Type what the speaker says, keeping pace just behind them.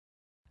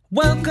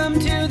Welcome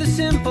to the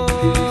Simple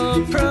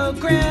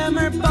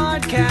Programmer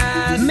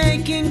Podcast,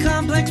 making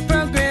complex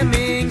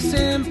programming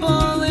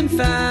simple and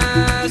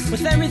fast,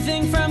 with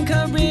everything from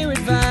career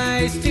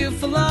advice to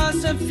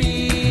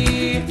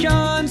philosophy.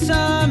 John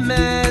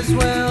Summers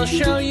will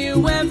show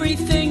you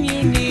everything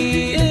you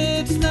need.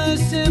 It's the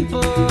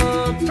Simple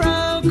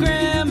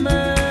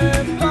Programmer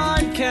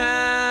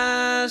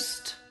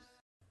Podcast.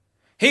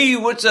 Hey,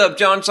 what's up?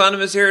 John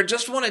Sonnemus here.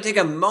 Just want to take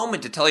a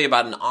moment to tell you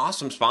about an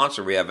awesome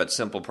sponsor we have at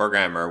Simple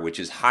Programmer, which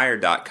is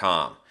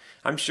Hired.com.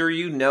 I'm sure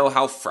you know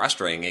how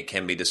frustrating it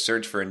can be to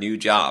search for a new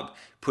job.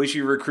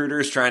 Pushy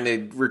recruiters trying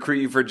to recruit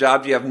you for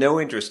jobs you have no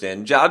interest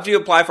in, jobs you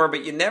apply for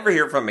but you never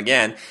hear from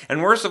again,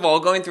 and worst of all,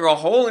 going through a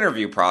whole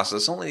interview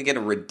process only to get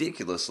a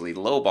ridiculously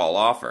lowball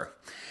offer.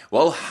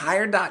 Well,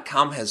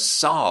 Hired.com has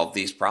solved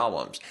these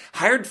problems.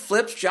 Hired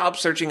flips job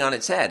searching on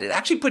its head. It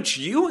actually puts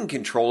you in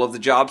control of the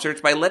job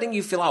search by letting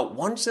you fill out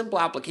one simple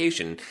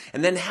application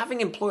and then having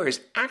employers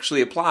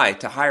actually apply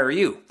to hire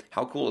you.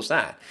 How cool is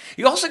that?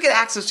 You also get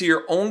access to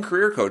your own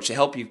career coach to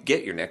help you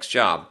get your next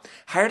job.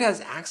 Hired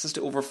has access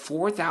to over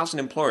 4,000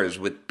 employers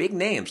with big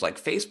names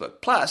like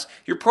Facebook. Plus,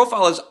 your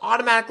profile is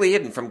automatically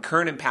hidden from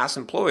current and past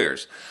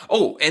employers.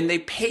 Oh, and they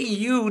pay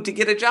you to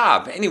get a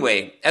job.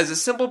 Anyway, as a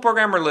Simple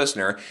Programmer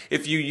listener,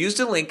 if you use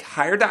the link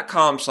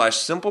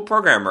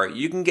Hired.com/simpleprogrammer,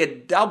 you can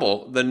get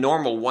double the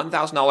normal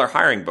 $1,000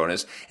 hiring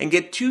bonus and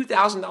get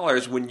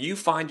 $2,000 when you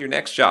find your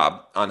next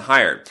job on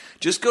Hired.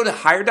 Just go to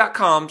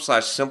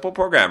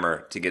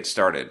Hired.com/simpleprogrammer to get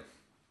started.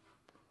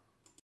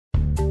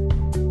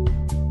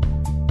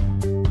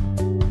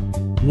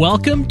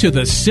 Welcome to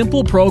the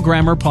Simple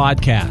Programmer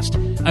Podcast,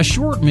 a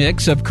short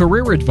mix of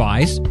career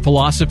advice,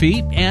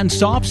 philosophy, and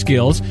soft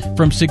skills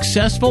from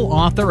successful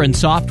author and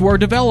software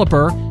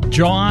developer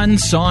John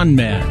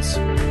Sonmez.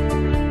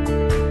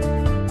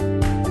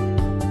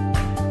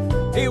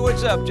 Hey,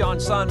 what's up? John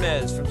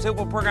Sonmez from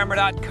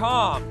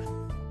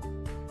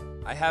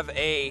SimpleProgrammer.com. I have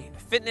a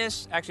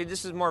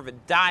this is more of a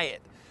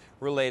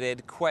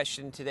diet-related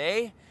question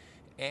today,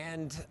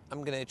 and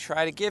I'm going to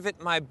try to give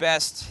it my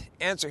best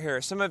answer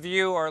here. Some of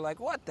you are like,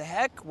 what the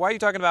heck? Why are you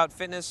talking about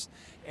fitness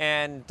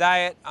and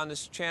diet on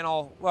this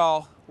channel?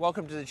 Well,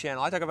 welcome to the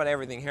channel. I talk about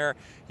everything here.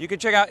 You can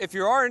check out, if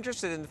you are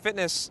interested in the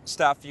fitness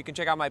stuff, you can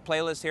check out my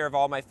playlist here of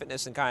all my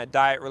fitness and kind of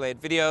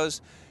diet-related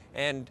videos.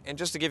 And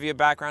just to give you a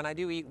background, I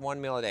do eat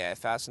one meal a day. I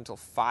fast until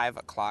 5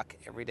 o'clock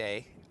every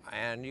day.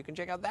 And you can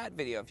check out that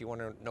video if you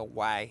want to know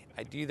why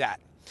I do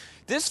that.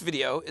 This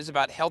video is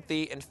about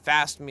healthy and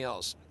fast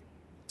meals.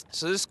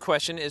 So this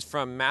question is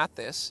from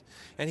Mathis,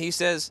 and he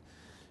says,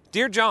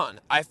 Dear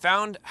John, I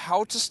found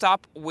how to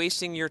stop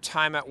wasting your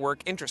time at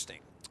work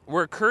interesting.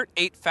 Where Kurt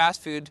ate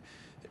fast food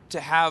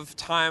to have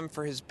time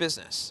for his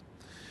business.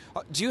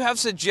 Do you have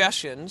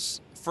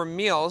suggestions for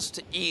meals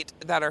to eat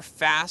that are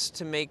fast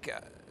to make?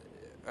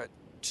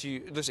 Do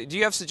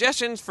you have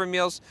suggestions for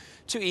meals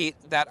to eat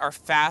that are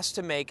fast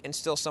to make and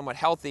still somewhat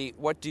healthy?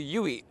 What do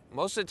you eat?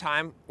 Most of the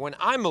time, when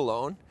I'm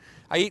alone,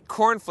 I eat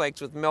cornflakes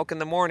with milk in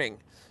the morning,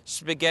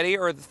 spaghetti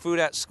or the food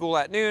at school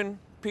at noon,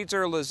 pizza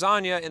or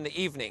lasagna in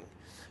the evening.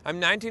 I'm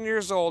 19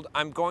 years old.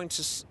 I'm going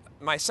to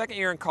my second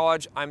year in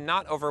college. I'm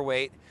not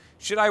overweight.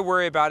 Should I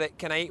worry about it?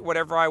 Can I eat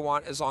whatever I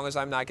want as long as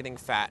I'm not getting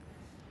fat?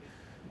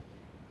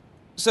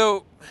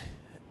 So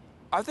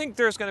I think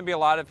there's going to be a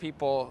lot of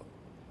people,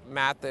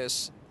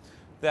 Mathis,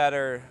 that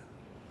are,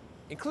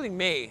 including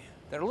me,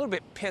 that are a little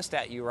bit pissed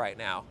at you right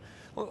now.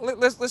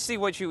 Let's see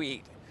what you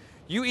eat.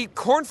 You eat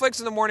cornflakes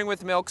in the morning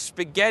with milk,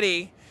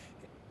 spaghetti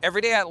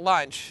every day at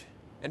lunch,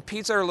 and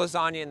pizza or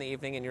lasagna in the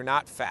evening, and you're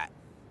not fat.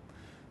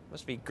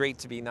 Must be great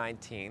to be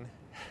 19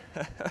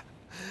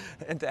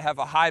 and to have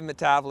a high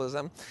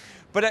metabolism.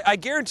 But I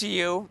guarantee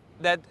you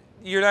that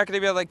you're not going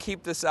to be able to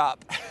keep this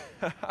up.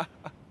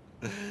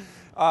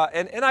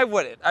 And I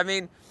wouldn't. I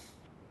mean,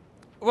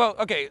 well,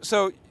 okay,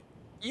 so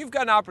you've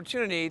got an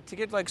opportunity to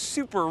get like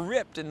super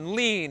ripped and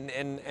lean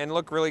and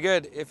look really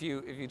good if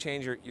you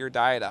change your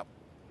diet up.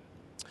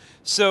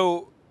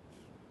 So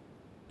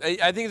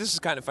I think this is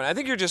kind of fun. I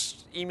think you're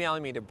just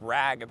emailing me to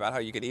brag about how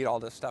you could eat all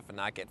this stuff and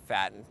not get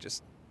fat and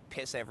just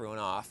piss everyone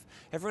off.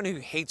 Everyone who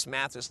hates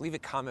math, just leave a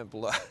comment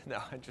below.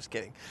 No, I'm just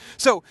kidding.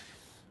 So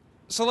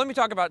let me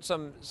talk about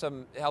some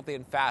healthy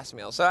and fast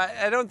meals. So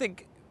I don't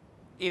think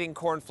eating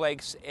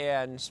cornflakes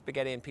and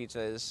spaghetti and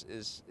pizza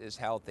is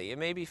healthy. It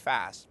may be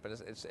fast, but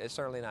it's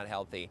certainly not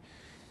healthy.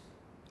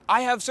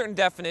 I have different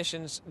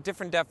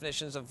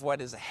definitions of what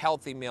is a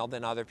healthy meal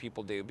than other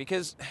people do,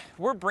 because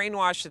we're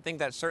brainwashed to think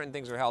that certain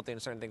things are healthy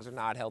and certain things are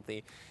not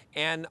healthy,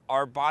 and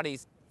our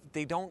bodies,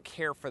 they don't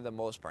care for the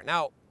most part.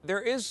 Now, there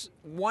is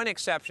one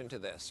exception to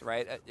this,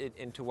 right,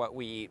 into what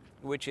we eat,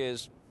 which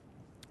is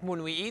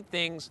when we eat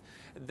things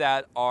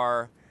that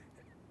are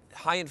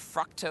high in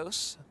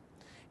fructose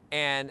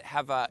and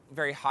have a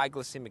very high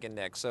glycemic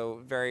index,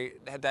 so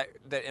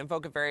that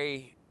invoke a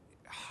very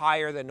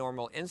higher than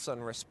normal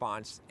insulin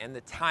response, and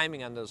the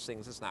timing on those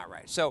things is not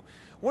right. So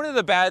one of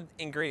the bad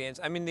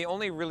ingredients, I mean the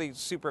only really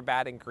super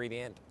bad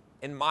ingredient,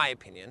 in my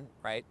opinion,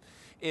 right,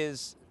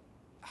 is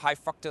high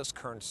fructose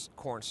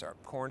corn syrup.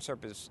 Corn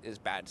syrup is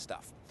bad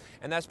stuff.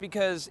 And that's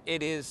because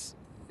it is,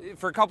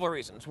 for a couple of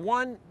reasons.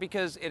 One,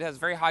 because it has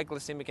very high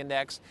glycemic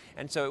index,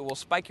 and so it will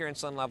spike your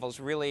insulin levels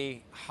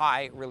really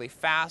high, really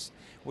fast,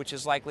 which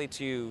is likely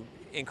to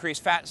increase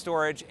fat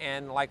storage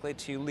and likely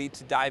to lead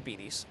to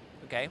diabetes,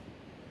 okay?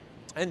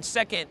 And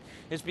second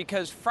is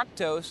because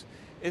fructose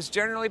is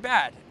generally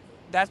bad.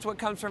 That's what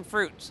comes from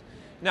fruits.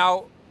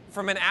 Now,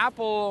 from an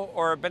apple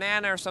or a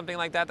banana or something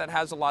like that that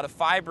has a lot of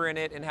fiber in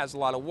it and has a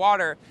lot of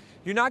water,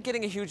 you're not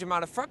getting a huge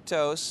amount of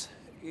fructose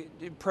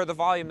per the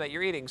volume that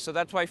you're eating. So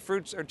that's why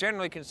fruits are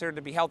generally considered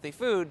to be healthy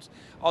foods,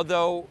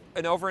 although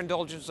an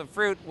overindulgence of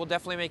fruit will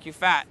definitely make you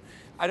fat.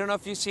 I don't know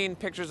if you've seen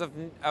pictures of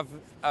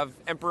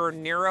Emperor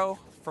Nero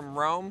from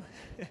Rome,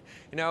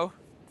 you know,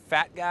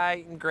 fat guy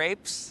eating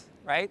grapes,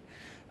 right?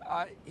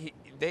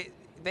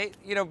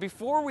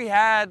 Before we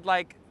had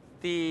like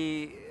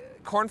the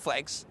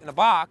cornflakes in a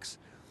box,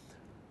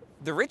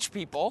 the rich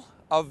people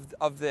of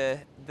the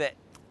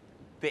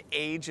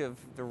age of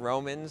the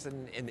Romans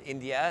and in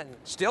India, and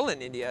still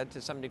in India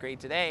to some degree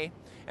today,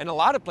 and a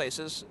lot of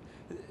places,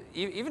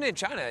 even in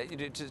China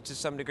to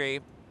some degree,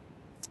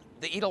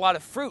 they eat a lot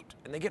of fruit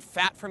and they get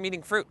fat from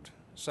eating fruit.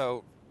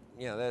 So,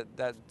 you know,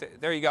 that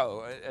there you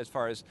go as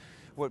far as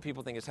what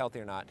people think is healthy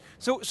or not.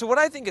 So what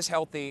I think is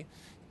healthy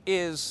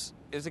is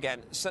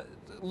again,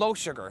 low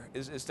sugar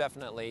is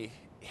definitely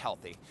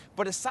healthy.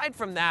 But aside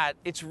from that,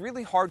 it's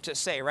really hard to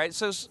say, right?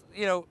 So,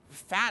 you know,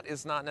 fat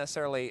is not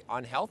necessarily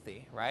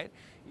unhealthy, right?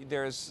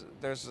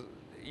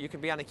 You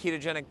can be on a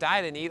ketogenic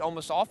diet and eat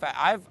almost all fat.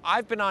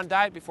 I've been on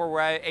diet before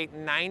where I ate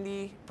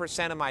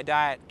 90% of my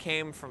diet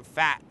came from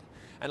fat,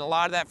 and a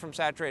lot of that from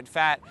saturated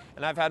fat.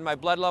 And I've had my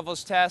blood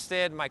levels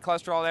tested, my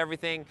cholesterol,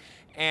 everything,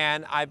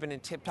 and I've been in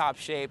tip-top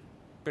shape.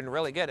 Been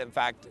really good. In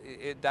fact,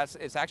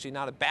 it's actually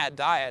not a bad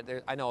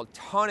diet. I know a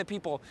ton of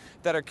people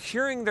that are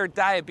curing their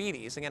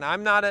diabetes. Again,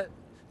 I'm not a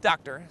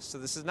doctor, so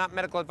this is not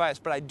medical advice,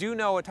 but I do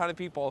know a ton of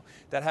people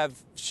that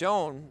have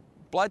shown,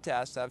 blood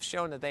tests have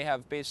shown that they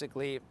have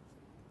basically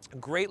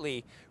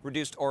greatly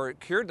reduced or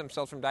cured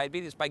themselves from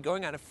diabetes by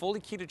going on a fully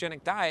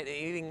ketogenic diet and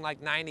eating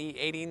like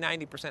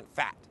 90%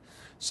 fat.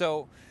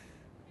 So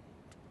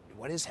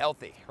what is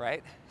healthy,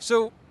 right?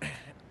 So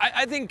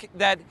I think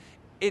that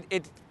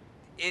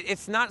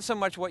it's not so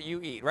much what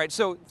you eat, right?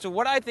 So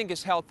what I think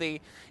is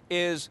healthy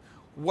is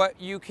what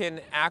you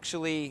can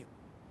actually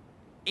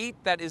eat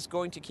that is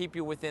going to keep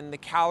you within the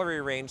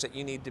calorie range that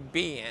you need to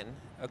be in,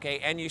 okay?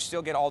 And you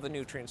still get all the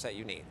nutrients that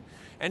you need.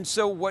 And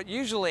so what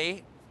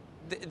usually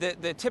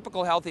the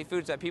typical healthy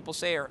foods that people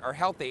say are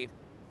healthy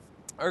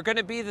are going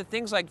to be the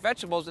things like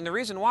vegetables, and the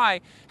reason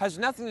why has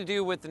nothing to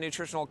do with the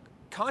nutritional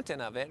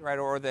content of it, right,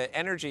 or the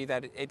energy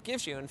that it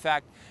gives you. In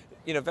fact,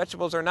 you know,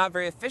 vegetables are not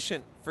very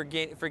efficient for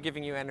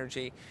giving you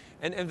energy,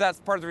 and that's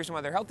part of the reason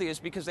why they're healthy is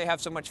because they have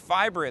so much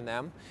fiber in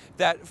them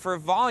that for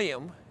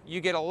volume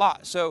you get a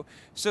lot. So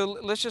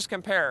let's just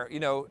compare. You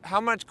know, how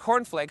much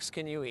cornflakes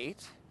can you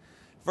eat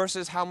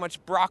versus how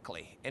much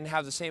broccoli and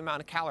have the same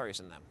amount of calories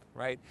in them,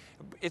 right?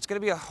 It's going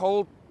to be a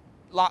whole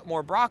lot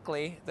more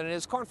broccoli than it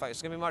is cornflakes.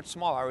 It's going to be much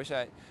smaller. I wish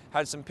I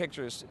had some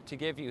pictures to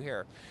give you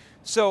here.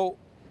 So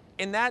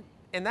in that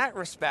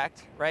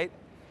respect, right,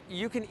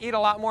 you can eat a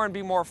lot more and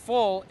be more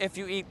full if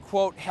you eat,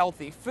 quote,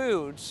 healthy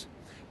foods.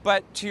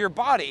 But to your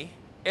body,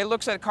 it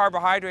looks at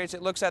carbohydrates,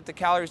 it looks at the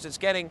calories it's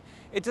getting.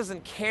 It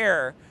doesn't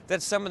care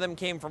that some of them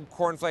came from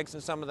cornflakes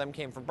and some of them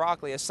came from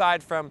broccoli.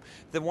 Aside from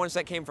the ones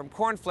that came from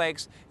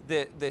cornflakes,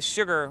 the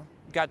sugar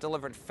got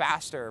delivered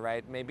faster,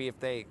 right? Maybe if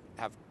they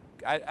have,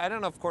 I don't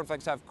know if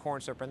cornflakes have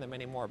corn syrup in them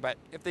anymore, but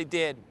if they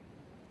did,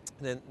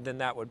 then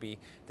that would be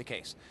the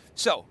case.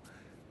 So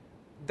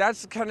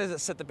that's kind of to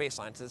set the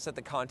baseline, to set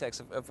the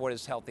context of what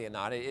is healthy and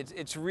not.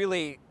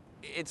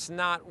 It's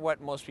not what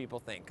most people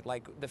think.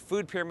 Like the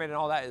food pyramid and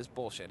all that is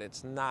bullshit.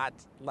 It's not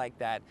like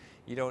that.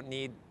 You don't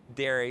need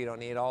dairy. You don't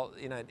need all.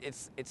 You know,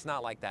 it's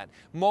not like that.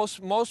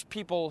 Most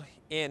people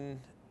in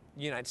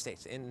the United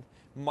States, in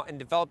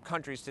developed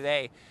countries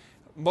today,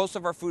 most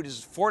of our food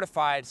is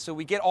fortified, so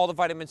we get all the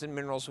vitamins and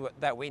minerals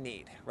that we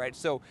need, right?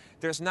 So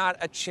there's not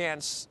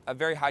a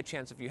very high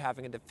chance of you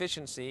having a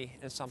deficiency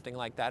in something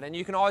like that. And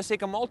you can always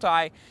take a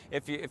multi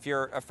if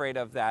you're afraid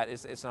of that.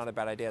 It's not a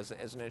bad idea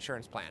as an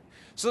insurance plan.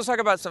 So let's talk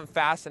about some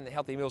fast and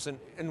healthy meals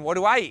and what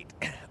do I eat?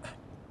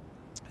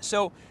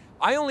 So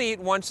I only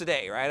eat once a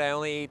day, right?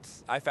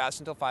 I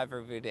fast until 5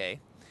 every day.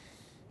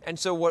 And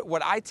so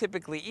what I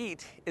typically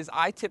eat is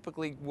I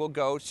typically will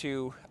go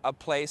to a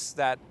place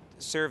that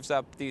serves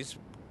up these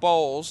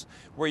bowls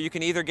where you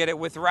can either get it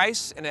with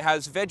rice and it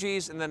has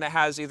veggies and then it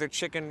has either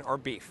chicken or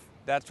beef.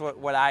 That's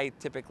what I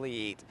typically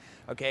eat,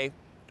 okay?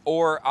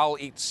 Or I'll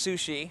eat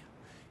sushi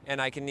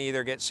and I can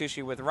either get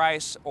sushi with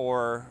rice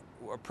or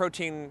a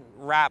protein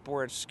wrap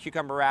where it's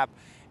cucumber wrap,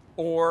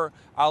 or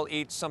I'll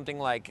eat something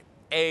like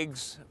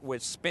eggs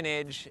with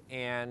spinach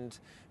and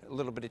a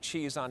little bit of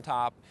cheese on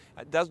top.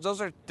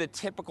 Those are the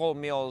typical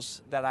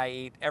meals that I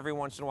eat every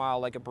once in a while,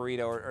 like a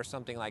burrito or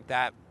something like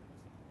that.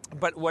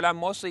 But what I'm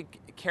mostly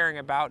caring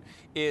about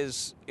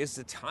is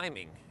the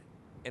timing,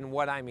 and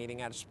what I'm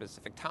eating at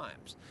specific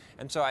times.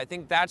 And so I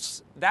think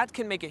that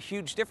can make a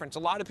huge difference. A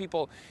lot of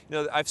people,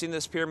 I've seen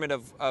this pyramid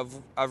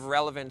of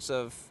relevance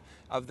of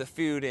the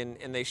food,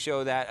 and they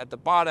show that at the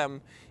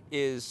bottom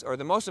or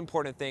the most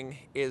important thing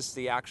is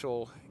the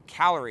actual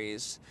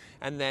calories,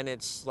 and then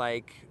it's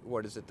like,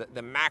 what is it,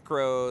 the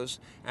macros,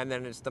 and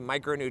then it's the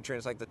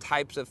micronutrients, like the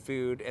types of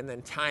food, and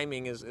then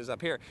timing is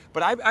up here.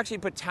 But I've actually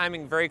put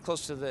timing very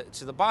close to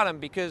the bottom,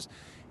 because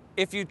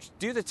if you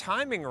do the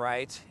timing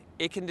right,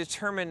 it can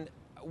determine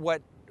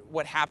what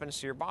happens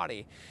to your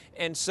body.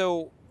 And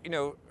so,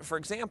 for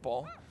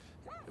example,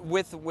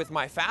 with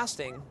my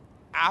fasting,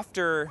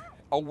 after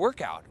a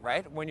workout,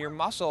 right, when your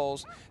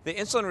muscles, the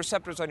insulin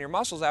receptors on your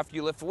muscles after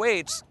you lift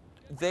weights,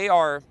 they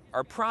are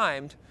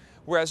primed,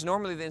 whereas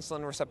normally the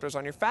insulin receptors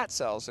on your fat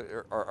cells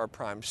are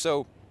primed.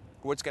 So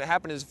what's going to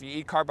happen is if you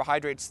eat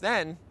carbohydrates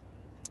then,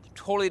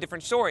 totally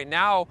different story.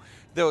 Now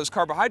those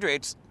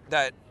carbohydrates,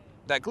 that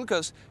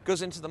glucose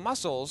goes into the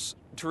muscles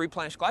to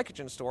replenish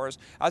glycogen stores,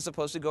 as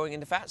opposed to going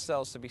into fat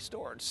cells to be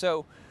stored.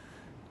 So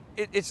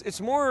it's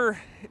more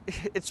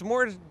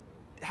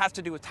has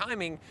to do with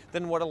timing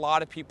than what a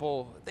lot of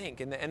people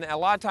think. And a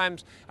lot of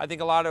times, I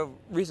think a lot of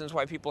reasons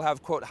why people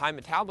have, quote, high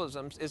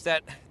metabolisms is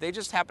that they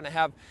just happen to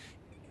have,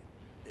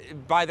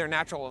 by their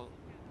natural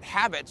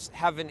habits,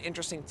 have an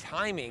interesting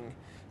timing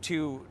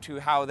to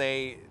how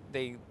they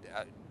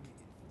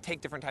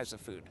take different types of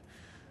food.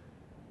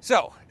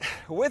 So,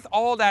 with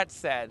all that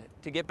said,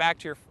 to get back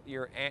to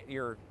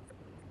your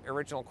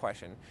original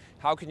question,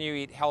 how can you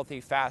eat healthy,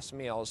 fast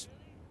meals?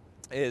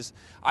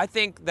 I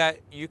think that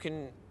you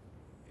can.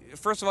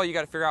 First of all, you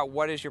got to figure out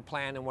what is your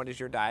plan and what is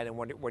your diet and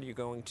what are you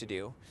going to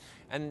do.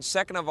 And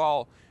second of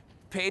all,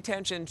 pay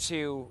attention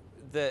to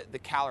the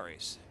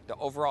calories, the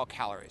overall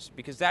calories,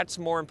 because that's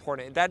more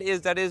important. That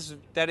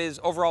is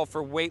overall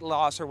for weight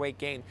loss or weight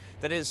gain.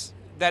 That is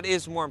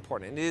more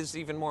important. It is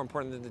even more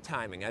important than the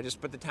timing. I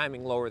just put the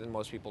timing lower than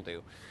most people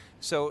do.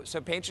 So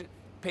pay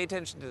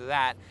attention to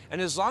that. And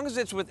as long as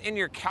it's within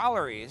your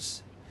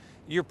calories,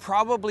 you're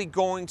probably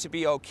going to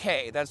be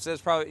okay. That's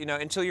probably,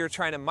 until you're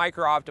trying to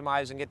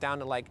micro-optimize and get down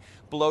to like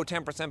below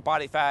 10%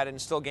 body fat and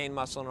still gain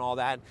muscle and all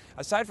that.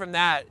 Aside from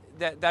that,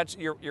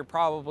 you're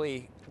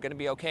probably going to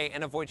be okay,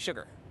 and avoid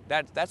sugar.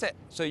 That's it.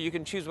 So you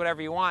can choose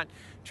whatever you want,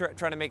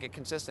 try to make it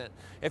consistent.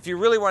 If you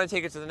really want to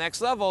take it to the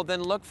next level,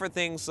 then look for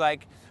things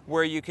like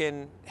where you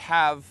can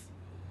have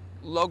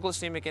low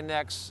glycemic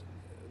index,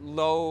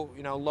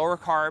 lower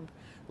carb,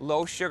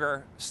 low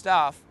sugar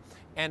stuff,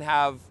 and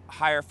have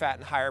higher fat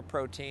and higher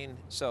protein.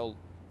 So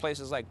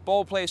places like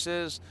bowl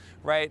places,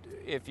 right?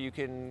 If you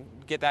can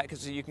get that,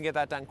 because you can get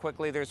that done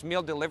quickly. There's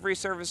meal delivery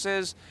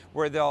services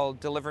where they'll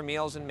deliver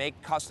meals and make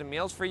custom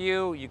meals for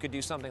you. You could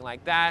do something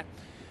like that.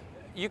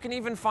 You can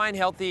even find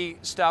healthy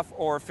stuff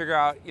or figure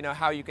out,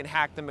 how you can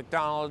hack the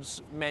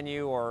McDonald's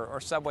menu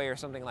or Subway or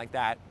something like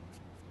that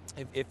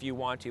if you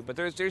want to. But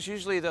there's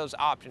usually those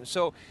options.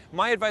 So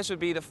my advice would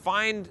be to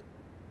find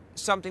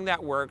something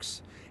that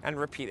works and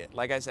repeat it.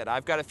 Like I said,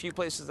 I've got a few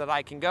places that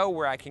I can go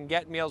where I can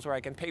get meals, where I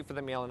can pay for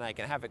the meal and I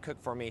can have it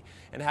cooked for me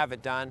and have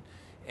it done,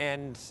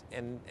 and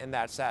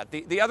that's that.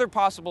 The other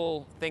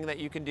possible thing that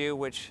you can do,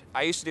 which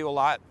I used to do a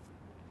lot,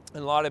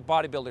 and a lot of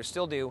bodybuilders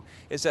still do,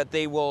 is that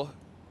they will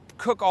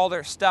cook all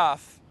their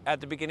stuff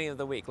at the beginning of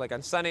the week. Like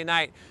on Sunday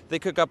night, they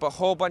cook up a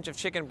whole bunch of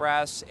chicken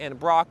breasts and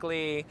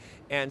broccoli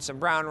and some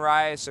brown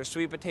rice or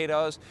sweet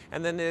potatoes,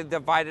 and then they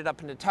divide it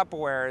up into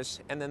Tupperwares,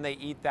 and then they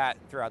eat that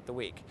throughout the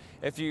week.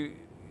 If you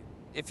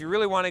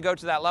really want to go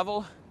to that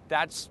level,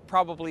 that's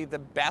probably the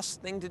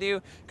best thing to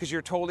do, because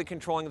you're totally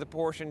controlling the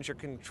portions, you're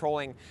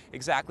controlling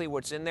exactly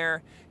what's in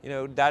there.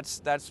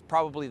 That's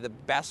probably the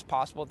best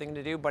possible thing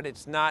to do, but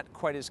it's not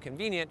quite as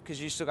convenient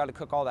because you still got to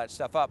cook all that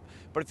stuff up.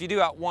 But if you do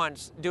it at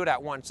once,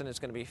 and it's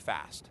going to be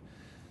fast.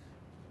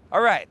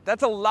 All right,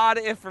 that's a lot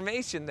of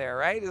information there,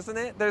 right? Isn't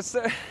it?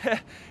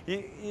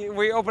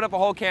 We open up a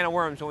whole can of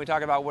worms when we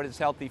talk about what is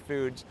healthy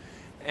foods,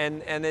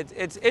 and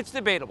it's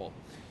debatable.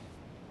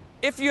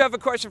 If you have a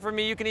question for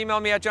me, you can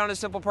email me at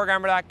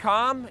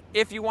john@simpleprogrammer.com.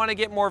 If you want to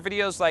get more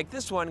videos like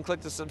this one,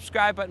 click the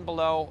subscribe button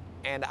below,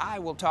 and I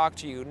will talk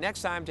to you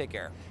next time. Take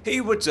care.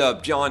 Hey, what's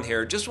up? John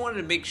here. Just wanted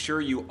to make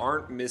sure you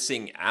aren't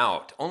missing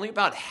out. Only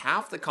about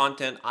half the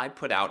content I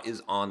put out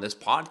is on this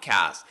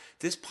podcast.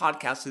 This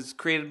podcast is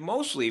created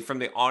mostly from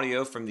the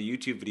audio from the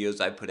YouTube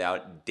videos I put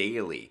out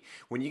daily.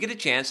 When you get a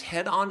chance,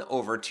 head on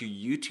over to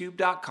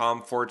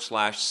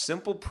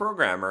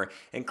youtube.com/simpleprogrammer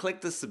and click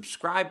the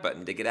subscribe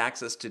button to get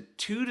access to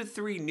 2 to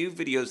 3 new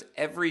videos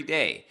every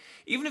day.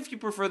 Even if you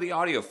prefer the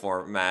audio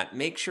format,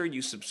 make sure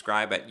you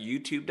subscribe at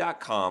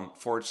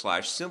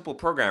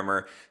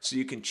youtube.com/simpleprogrammer so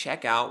you can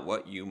check out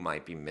what you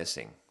might be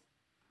missing.